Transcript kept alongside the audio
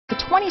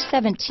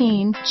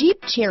2017 Jeep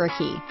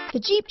Cherokee. The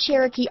Jeep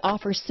Cherokee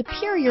offers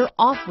superior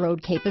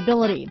off-road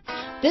capability.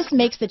 This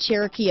makes the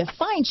Cherokee a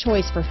fine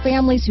choice for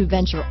families who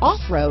venture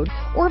off-road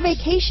or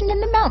vacation in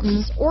the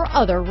mountains or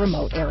other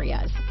remote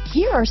areas.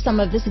 Here are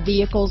some of this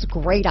vehicle's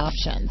great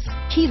options: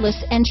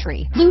 keyless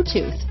entry,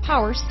 Bluetooth,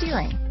 power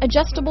steering,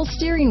 adjustable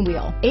steering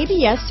wheel,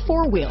 ABS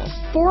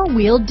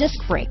four-wheel disc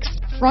brakes,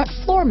 front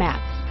floor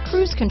mats,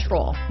 cruise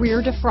control,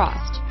 rear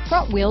defrost,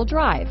 front wheel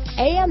drive,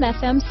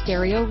 AM/FM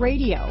stereo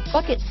radio,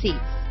 bucket seats,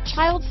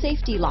 child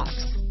safety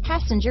locks,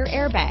 passenger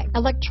airbag,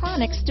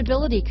 electronic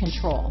stability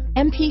control,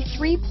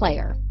 MP3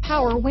 player,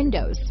 power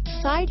windows,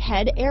 side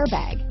head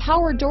airbag,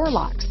 power door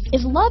locks.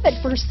 Is love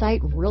at first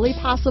sight really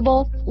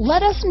possible?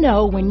 Let us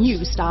know when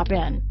you stop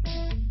in.